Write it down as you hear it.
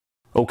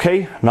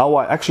Okay, now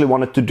I actually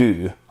wanted to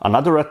do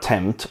another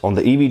attempt on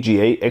the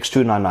EVGA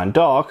X299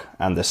 DARK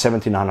and the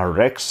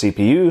 1700X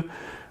CPU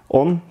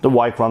on the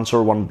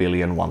Micruncher 1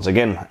 billion once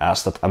again,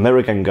 as that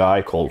American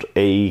guy called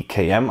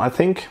AKM, I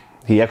think.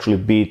 He actually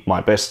beat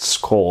my best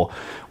score,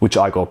 which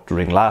I got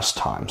during last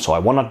time. So I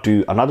want to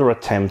do another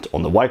attempt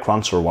on the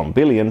Micruncher 1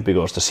 billion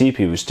because the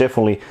CPU is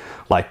definitely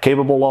like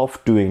capable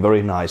of doing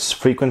very nice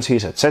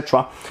frequencies,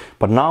 etc.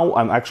 But now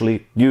I'm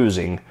actually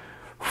using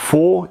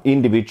 4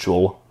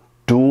 individual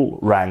dual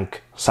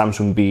rank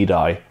Samsung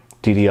BDI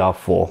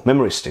DDR4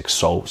 memory sticks,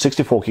 so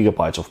 64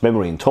 gigabytes of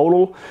memory in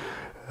total.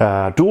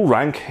 Dual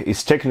rank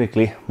is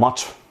technically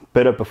much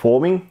better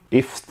performing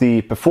if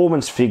the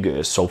performance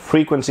figures, so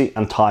frequency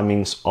and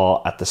timings,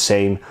 are at the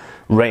same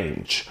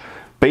range.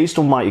 Based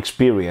on my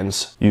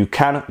experience, you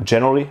can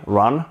generally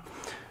run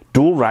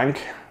dual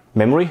rank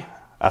memory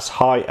as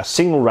high as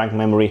single rank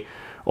memory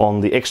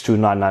on the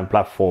X299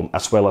 platform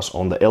as well as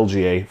on the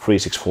LGA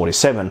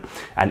 3647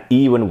 and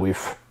even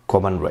with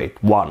command rate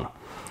 1.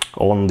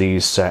 On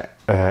these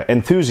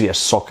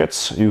enthusiast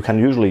sockets you can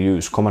usually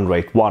use command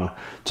rate 1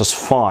 just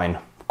fine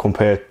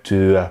compared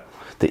to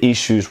the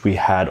issues we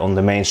had on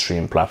the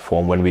mainstream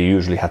platform when we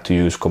usually had to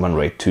use command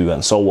rate 2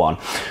 and so on.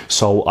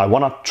 So I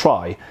want to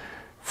try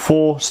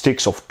 4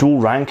 sticks of dual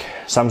rank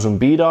Samsung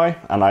BDI,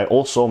 and I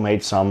also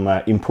made some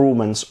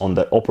improvements on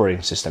the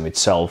operating system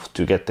itself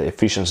to get the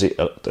efficiency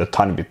a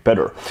tiny bit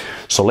better.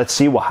 So let's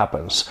see what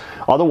happens.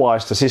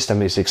 Otherwise the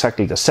system is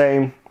exactly the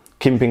same.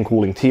 Kimping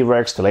Cooling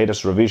T-Rex, the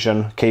latest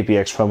revision,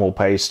 KPX thermal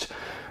paste,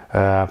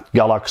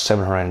 Galax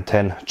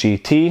 710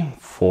 GT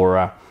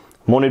for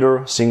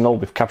monitor signal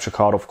with capture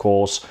card, of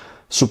course,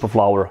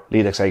 Superflower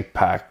Litex 8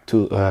 pack,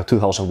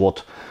 2000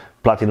 watt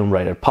platinum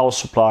rated power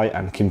supply,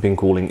 and Kimping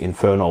Cooling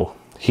Inferno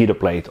heater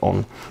plate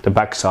on the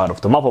back side of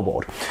the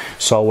motherboard.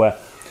 So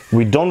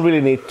we don't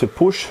really need to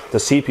push the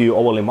CPU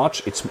overly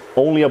much. It's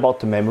only about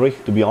the memory,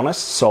 to be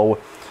honest. So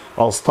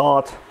I'll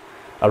start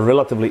a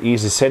relatively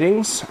easy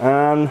settings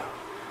and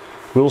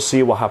we'll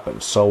see what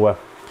happens. So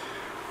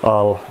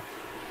I'll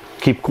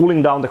keep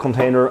cooling down the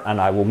container and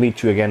I will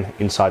meet you again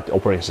inside the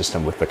operating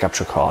system with the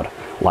capture card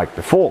like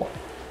before.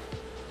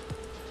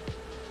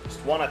 Just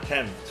one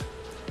attempt.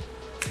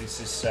 This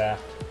is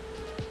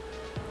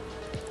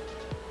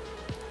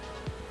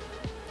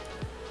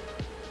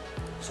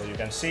so you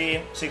can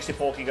see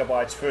 64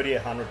 gigabytes,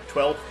 3800,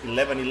 12,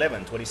 11,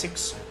 11,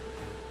 26,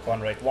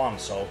 command rate 1.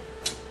 So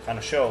kind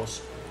of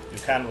shows you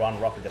can run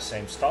roughly the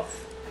same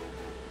stuff.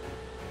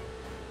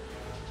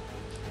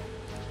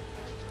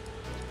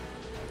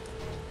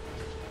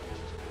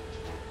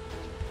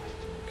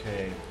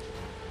 Okay.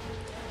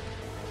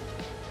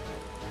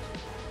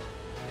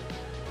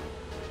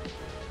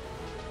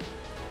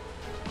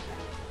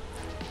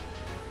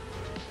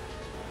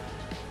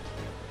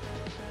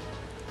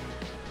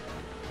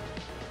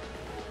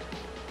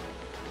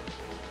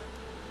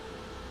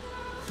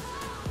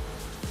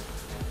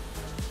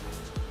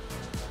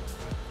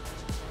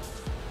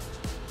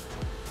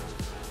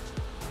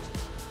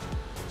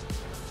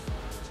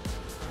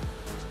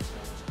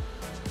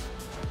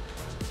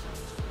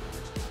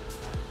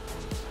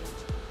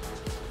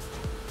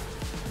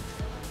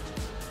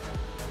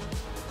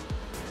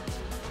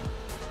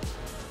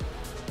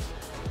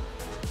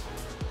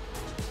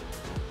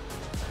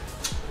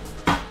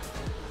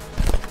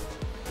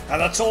 And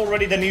that's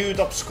already the new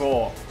top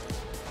score.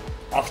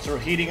 After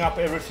heating up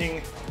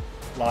everything,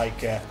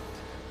 like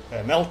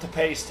melt the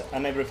paste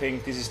and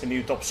everything, this is the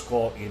new top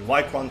score in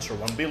Micruncher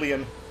 1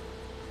 billion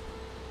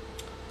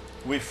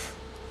with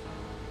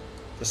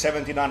the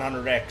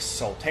 1700X,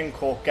 so 10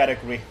 core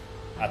category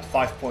at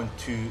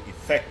 5.2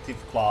 effective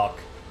clock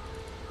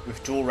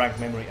with dual rank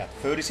memory at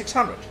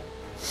 3600.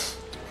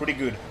 Pretty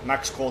good.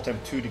 Max core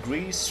temp 2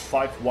 degrees,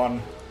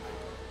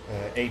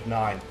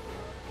 5189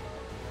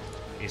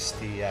 is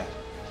the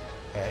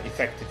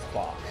effective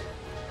clock.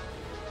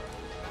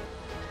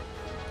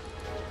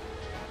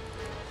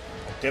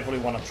 I definitely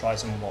want to try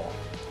some more.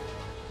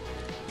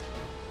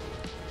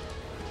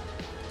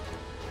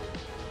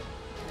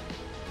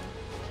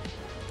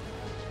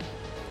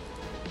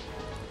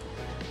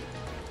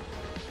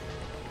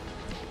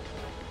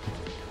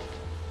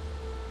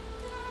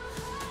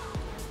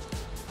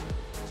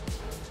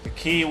 The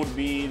key would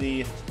be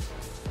the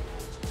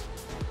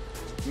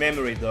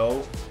memory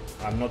though.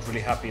 I'm not really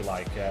happy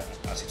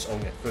as it's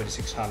only at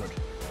 3600,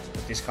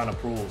 but this kind of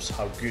proves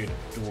how good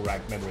dual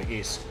rank memory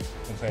is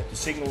compared to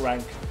single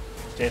rank.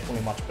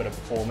 Definitely much better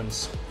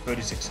performance.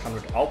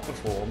 3600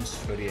 outperforms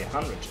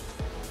 3800,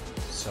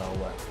 so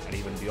and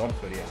even beyond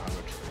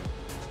 3800.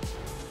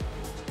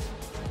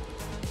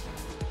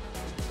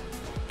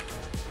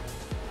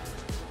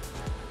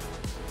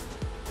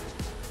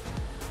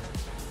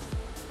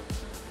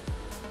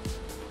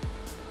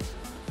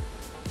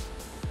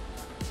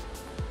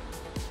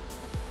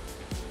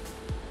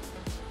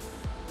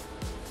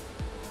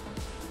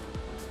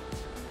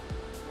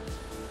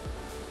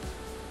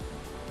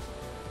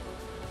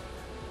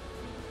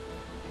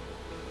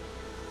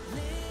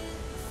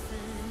 Listen,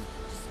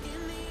 just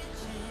give me a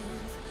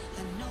chance. I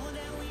know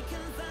that we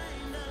can find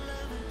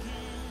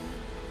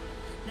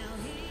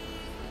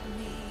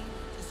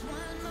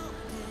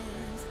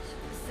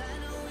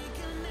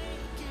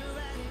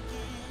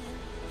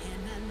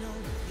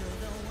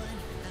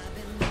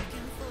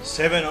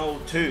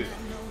 702.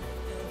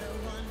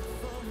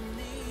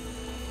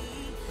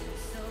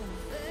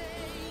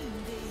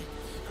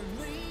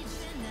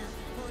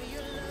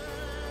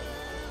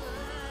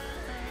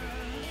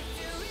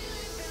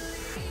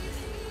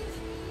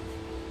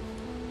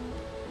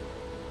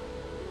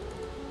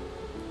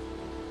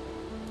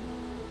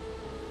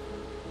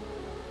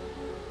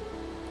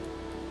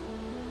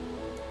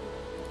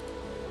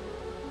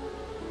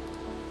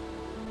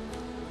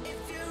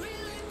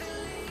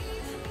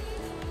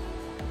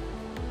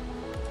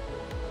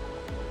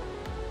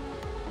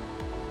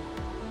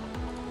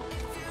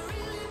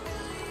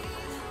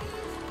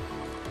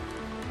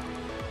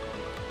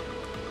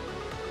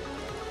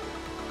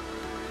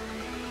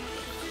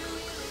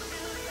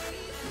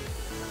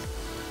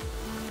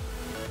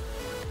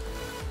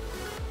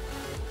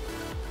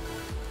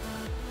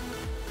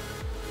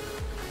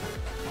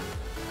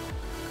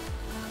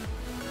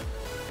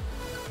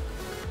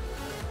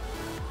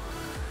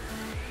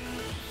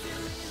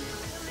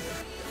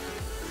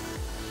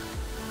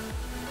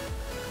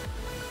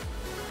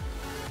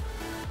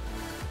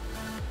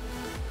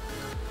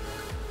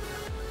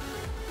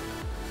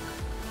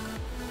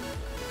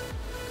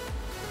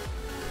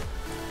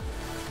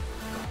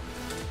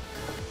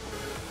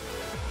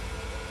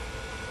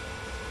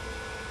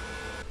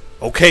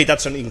 Okay,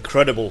 that's an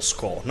incredible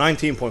score.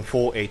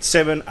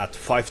 19.487 at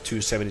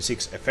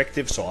 5276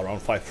 effective, so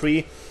around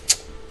 5.3.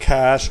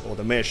 Cache or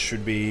the mesh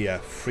should be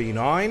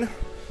 3.9.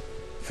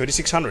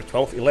 3600,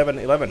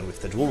 12-11-11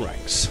 with the dual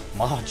ranks.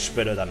 Much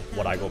better than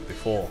what I got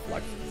before,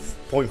 like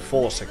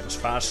 0.4 seconds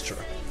faster.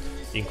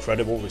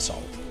 Incredible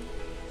result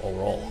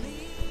overall.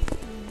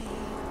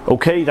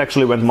 Okay, it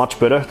actually went much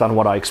better than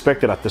what I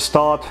expected at the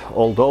start,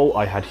 although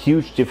I had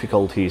huge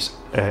difficulties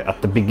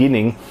at the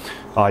beginning.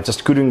 I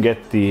just couldn't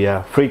get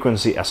the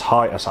frequency as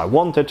high as I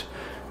wanted,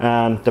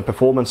 and the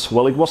performance,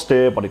 well, it was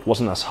there, but it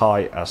wasn't as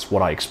high as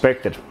what I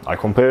expected. I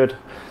compared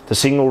the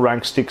single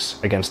rank sticks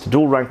against the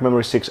dual rank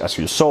memory sticks. As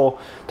you saw,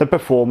 the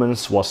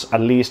performance was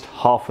at least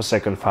half a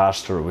second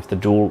faster with the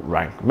dual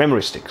rank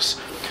memory sticks.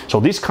 So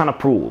this kind of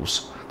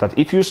proves that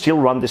if you still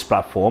run this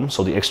platform,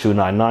 so the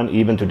X299,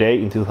 even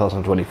today in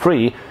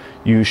 2023,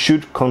 you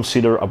should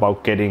consider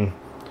about getting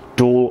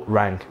dual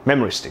rank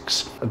memory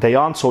sticks. They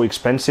aren't so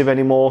expensive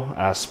anymore,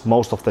 as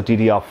most of the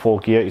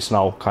DDR4 gear is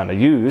now kind of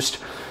used,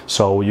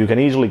 so you can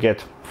easily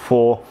get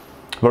 4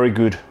 very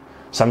good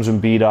Samsung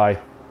BDI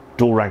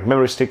dual rank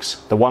memory sticks.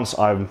 The ones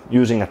I'm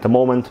using at the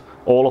moment,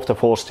 all of the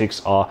 4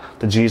 sticks are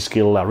the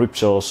G.Skill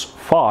Ripjaws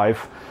V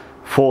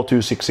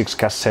 4266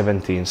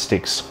 CL17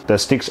 sticks. The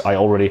sticks I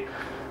already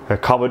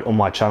covered on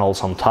my channel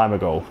some time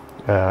ago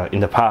in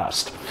the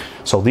past.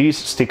 So these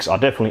sticks are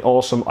definitely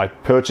awesome. I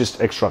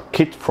purchased extra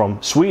kit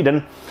from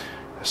Sweden,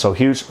 so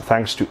huge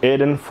thanks to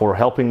Eden for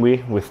helping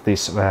me with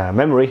this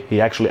memory. He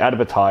actually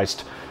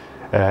advertised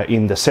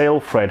in the sale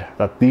thread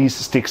that these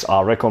sticks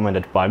are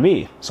recommended by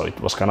me, so it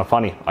was kind of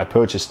funny. I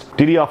purchased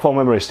DDR4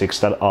 memory sticks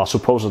that are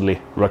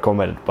supposedly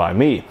recommended by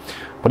me.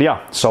 But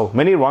yeah, so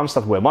many runs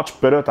that were much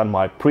better than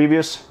my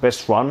previous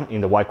best run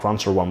in the White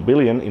Rancher 1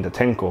 billion in the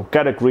 10-core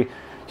category.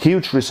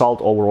 Huge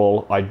result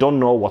overall. I don't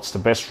know what's the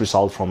best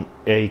result from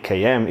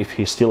AKM, if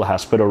he still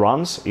has better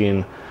runs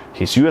in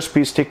his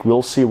USB stick.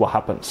 We'll see what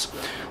happens.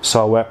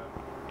 So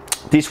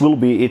this will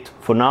be it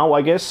for now,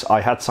 I guess. I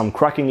had some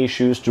cracking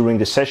issues during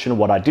the session,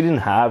 what I didn't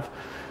have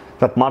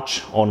that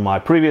much on my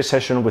previous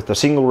session with the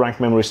single rank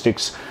memory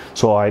sticks,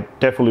 so I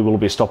definitely will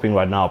be stopping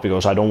right now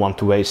because I don't want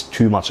to waste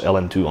too much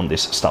LN2 on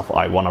this stuff.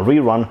 I want to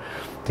rerun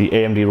the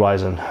AMD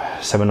Ryzen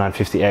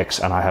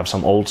 7950X, and I have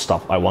some old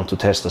stuff I want to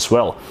test as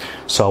well.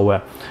 So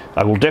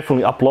I will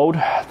definitely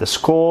upload the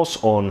scores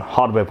on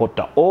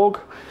hwbot.org,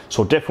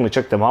 so definitely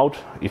check them out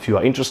if you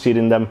are interested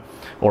in them,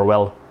 or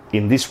well,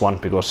 in this one,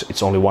 because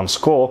it's only one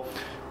score.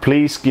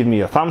 Please give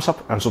me a thumbs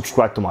up and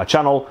subscribe to my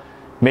channel.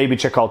 Maybe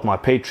check out my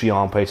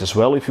Patreon page as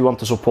well if you want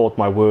to support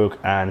my work.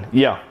 And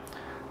yeah,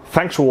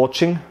 thanks for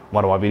watching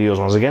one of my videos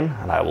once again,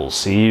 and I will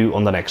see you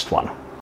on the next one.